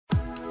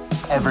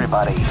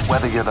Everybody,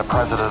 whether you're the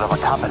president of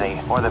a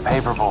company or the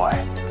paperboy,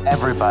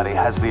 everybody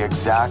has the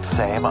exact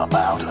same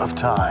amount of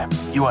time.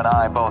 You and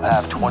I both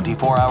have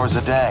 24 hours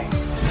a day.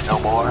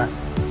 No more,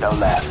 no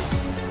less.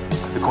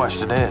 The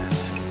question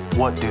is,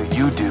 what do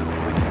you do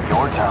with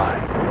your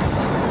time?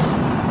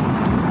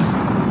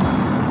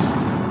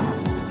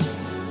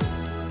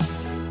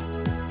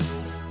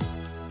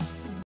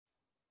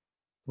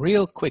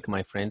 Real quick,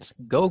 my friends,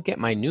 go get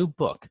my new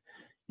book.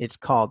 It's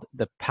called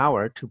The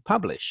Power to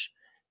Publish,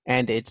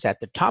 and it's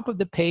at the top of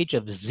the page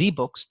of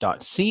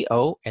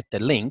zbooks.co at the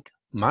link,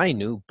 My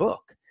New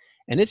Book.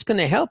 And it's going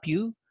to help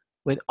you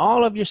with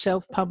all of your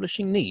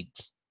self-publishing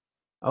needs.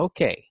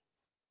 Okay,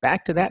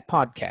 back to that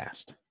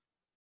podcast.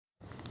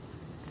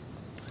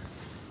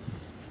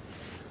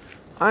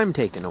 I'm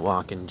taking a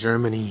walk in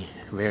Germany,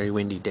 very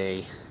windy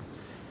day,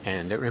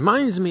 and it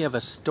reminds me of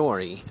a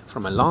story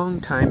from a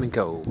long time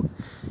ago.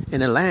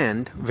 In a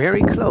land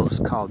very close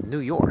called New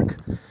York,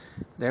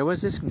 there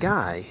was this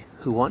guy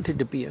who wanted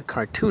to be a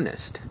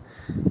cartoonist,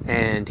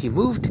 and he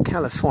moved to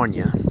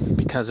California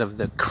because of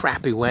the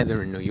crappy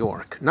weather in New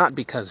York, not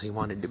because he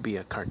wanted to be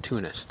a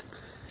cartoonist.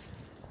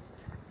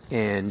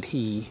 And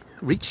he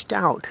reached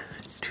out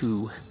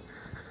to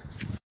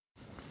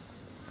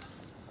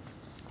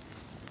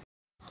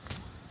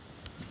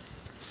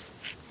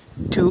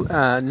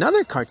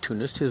another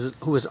cartoonist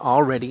who was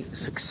already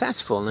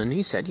successful, and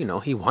he said,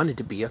 he wanted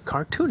to be a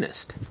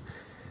cartoonist.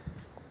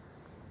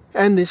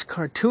 And this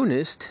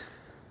cartoonist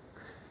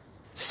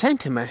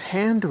sent him a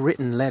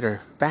handwritten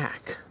letter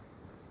back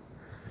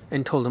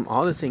and told him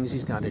all the things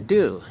he's got to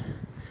do.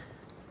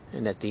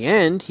 And at the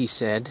end, he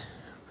said,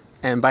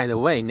 and by the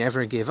way,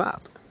 never give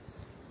up.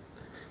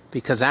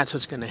 Because that's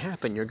what's going to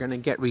happen. You're going to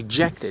get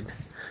rejected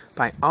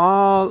by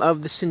all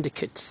of the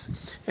syndicates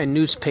and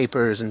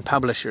newspapers and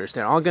publishers.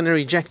 They're all going to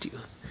reject you.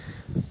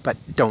 But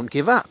don't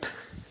give up.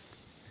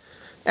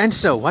 And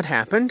so what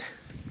happened?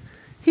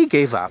 He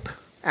gave up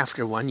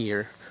after 1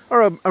 year,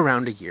 or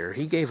around a year.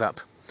 He gave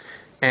up.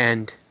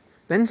 And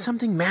then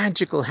something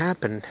magical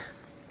happened.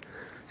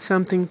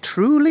 Something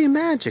truly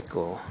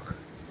magical.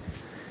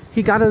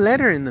 He got a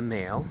letter in the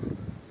mail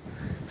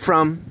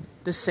from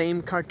the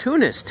same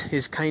cartoonist,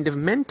 his kind of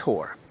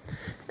mentor.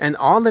 And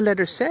all the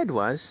letter said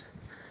was,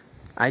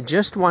 I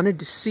just wanted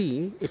to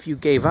see if you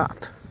gave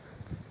up.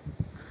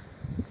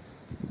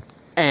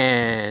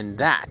 And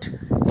that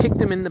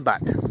kicked him in the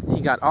butt.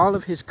 He got all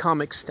of his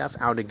comic stuff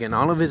out again,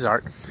 all of his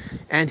art,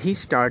 and he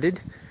started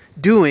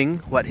doing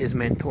what his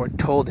mentor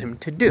told him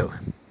to do.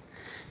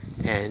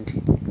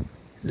 And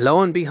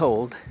lo and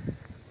behold,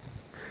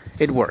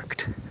 it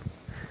worked.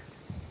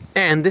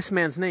 And this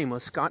man's name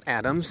was Scott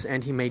Adams,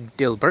 and he made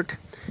Dilbert,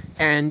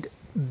 and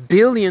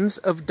billions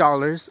of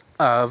dollars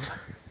of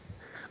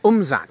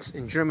Umsatz.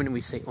 In German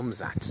we say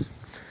Umsatz.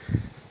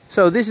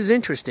 So this is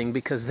interesting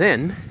because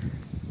then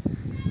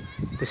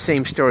the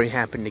same story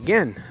happened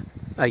again.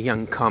 A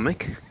young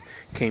comic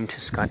came to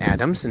Scott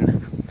Adams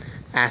and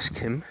asked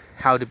him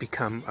how to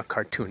become a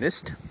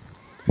cartoonist.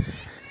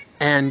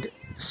 And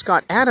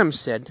Scott Adams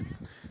said,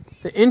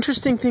 the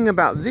interesting thing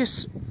about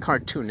this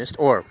cartoonist,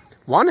 or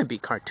wannabe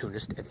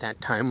cartoonist at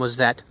that time, was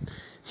that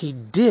he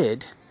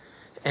did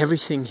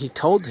everything he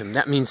told him.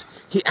 That means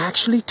he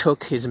actually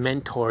took his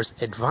mentor's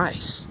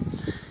advice,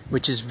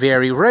 which is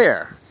very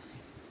rare.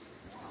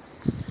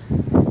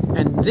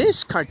 And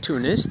this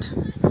cartoonist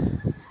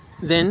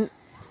then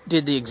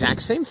did the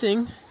exact same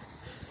thing,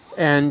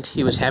 and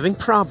he was having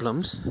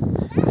problems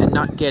and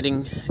not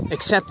getting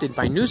accepted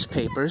by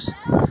newspapers.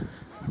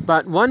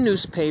 But one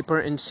newspaper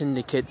and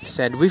syndicate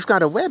said, we've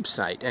got a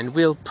website and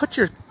we'll put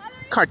your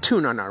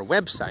cartoon on our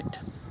website.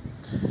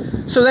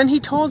 So then he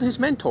told his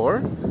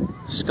mentor,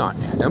 Scott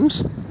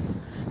Adams,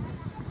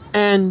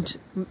 and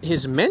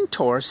his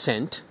mentor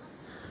sent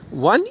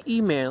one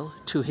email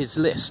to his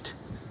list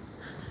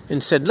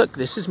and said, look,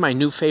 this is my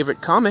new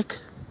favorite comic.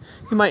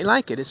 You might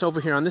like it. It's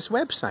over here on this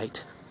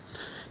website.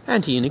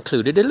 And he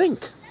included a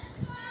link.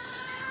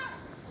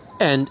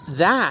 And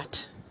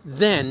that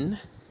then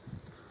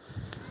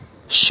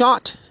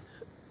shot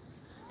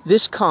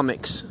this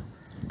comic's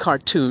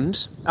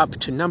cartoons up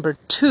to number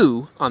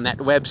 2 on that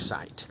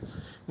website,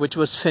 which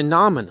was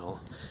phenomenal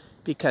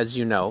because,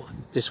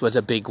 this was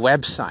a big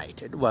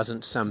website. It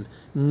wasn't some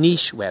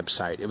niche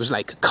website. It was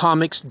like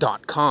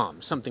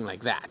comics.com, something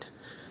like that,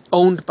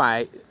 owned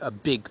by a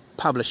big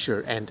publisher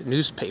and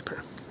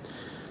newspaper.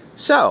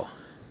 So,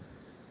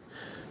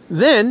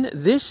 then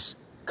this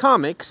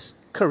comic's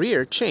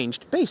career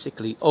changed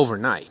basically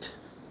overnight.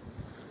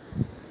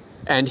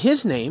 And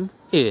his name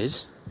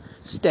is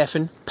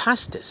Stefan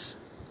Pastis.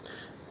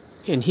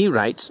 And he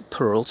writes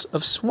Pearls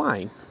of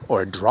Swine,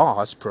 or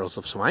draws Pearls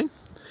of Swine,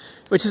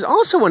 which is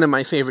also one of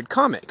my favorite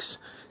comics.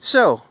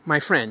 So,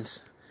 my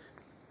friends,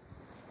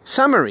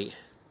 summary.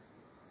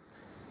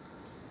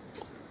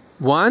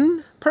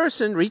 One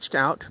person reached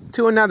out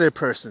to another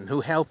person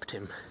who helped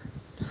him.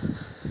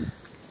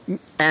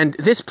 And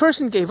this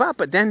person gave up,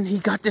 but then he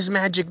got this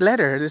magic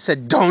letter that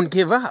said, don't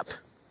give up.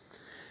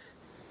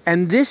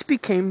 And this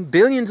became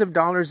billions of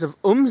dollars of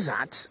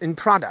Umsatz in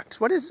products.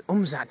 What is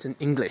Umsatz in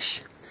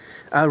English?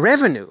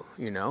 revenue,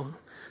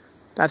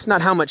 That's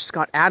not how much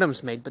Scott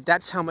Adams made, but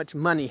that's how much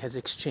money has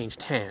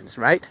exchanged hands,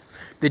 right?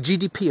 The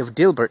GDP of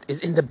Dilbert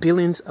is in the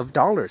billions of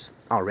dollars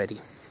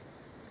already.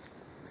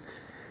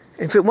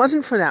 If it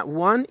wasn't for that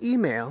one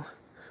email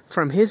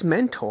from his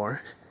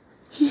mentor,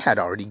 he had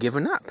already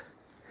given up.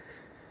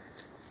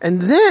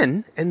 And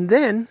then,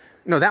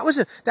 that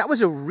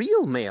was a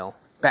real mail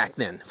back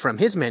then from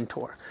his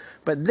mentor.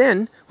 But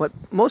then, what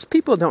most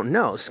people don't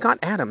know, Scott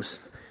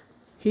Adams,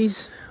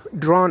 he's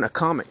drawn a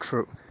comic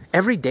for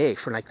every day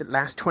for like the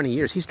last 20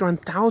 years. He's drawn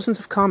thousands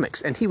of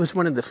comics, and he was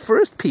one of the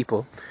first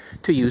people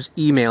to use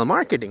email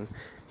marketing.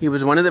 He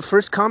was one of the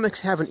first comics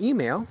to have an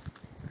email,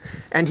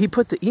 and he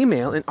put the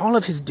email in all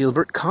of his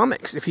Dilbert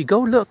comics. If you go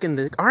look in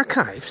the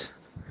archives,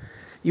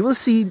 you will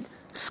see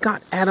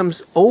Scott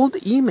Adams' old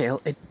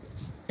email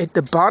at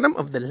the bottom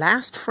of the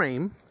last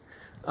frame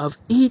of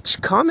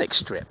each comic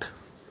strip.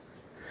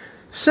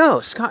 So,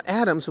 Scott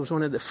Adams was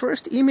one of the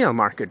first email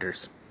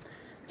marketers.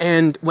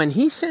 And when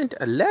he sent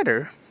a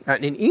letter,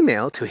 an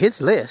email to his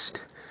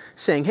list,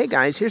 saying, hey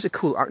guys, here's a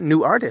cool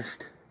new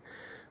artist,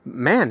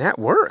 man, that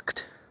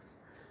worked.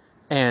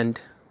 And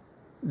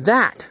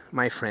that,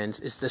 my friends,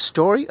 is the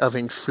story of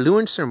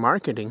influencer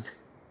marketing,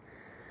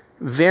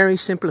 very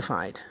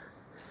simplified.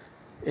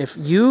 If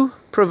you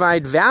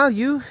provide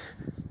value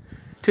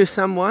to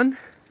someone,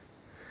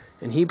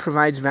 and he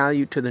provides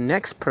value to the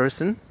next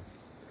person,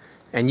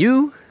 and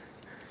you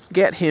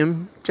get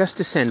him just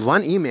to send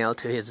one email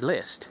to his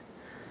list,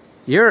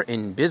 you're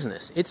in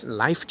business. It's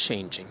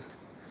life-changing.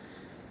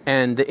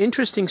 And the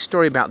interesting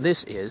story about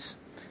this is,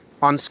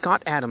 on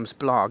Scott Adams'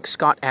 blog,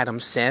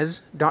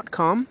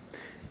 scottadamsays.com,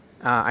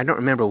 I don't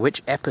remember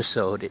which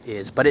episode it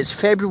is, but it's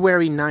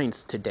February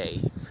 9th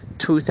today,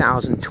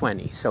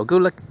 2020. So go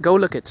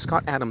look at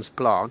Scott Adams'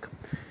 blog,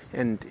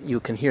 and you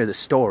can hear the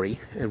story.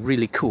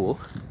 Really cool.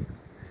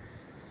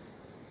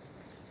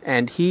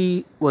 And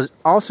he was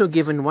also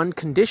given one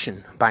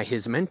condition by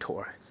his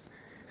mentor,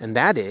 and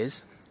that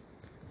is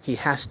he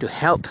has to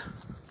help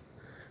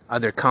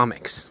other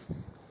comics.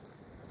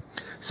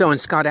 So when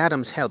Scott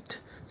Adams helped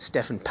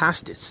Stefan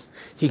Pastis,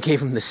 he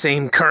gave him the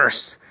same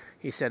curse.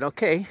 He said,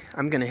 okay,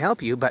 I'm going to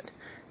help you, but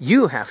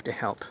you have to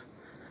help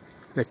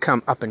the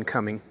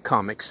up-and-coming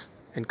comics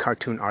and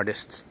cartoon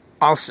artists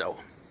also.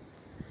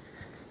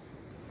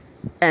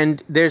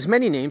 And there's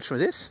many names for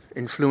this.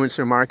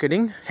 Influencer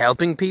marketing,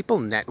 helping people,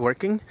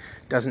 networking.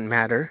 Doesn't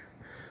matter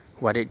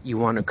what you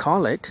want to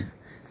call it.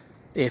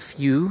 If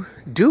you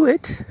do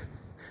it,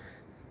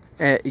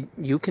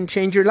 you can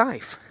change your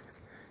life.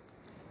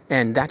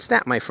 And that's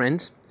that, my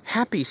friends.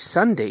 Happy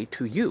Sunday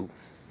to you.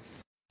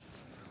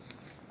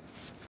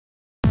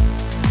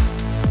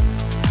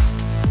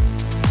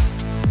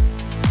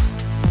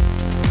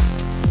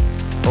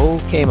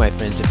 Okay, my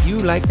friends, if you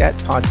like that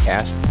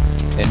podcast,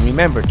 then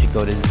remember to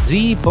go to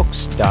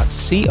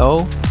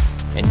zbooks.co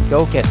and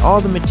go get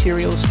all the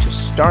materials to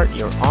start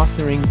your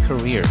authoring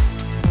career.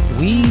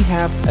 We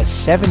have a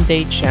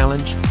 7-day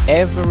challenge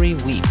every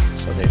week,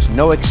 so there's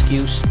no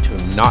excuse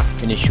to not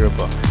finish your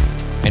book.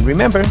 And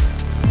remember,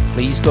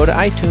 please go to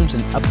iTunes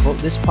and upvote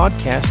this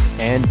podcast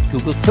and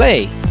Google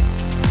Play.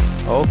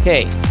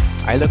 Okay,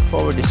 I look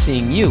forward to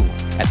seeing you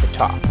at the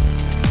top.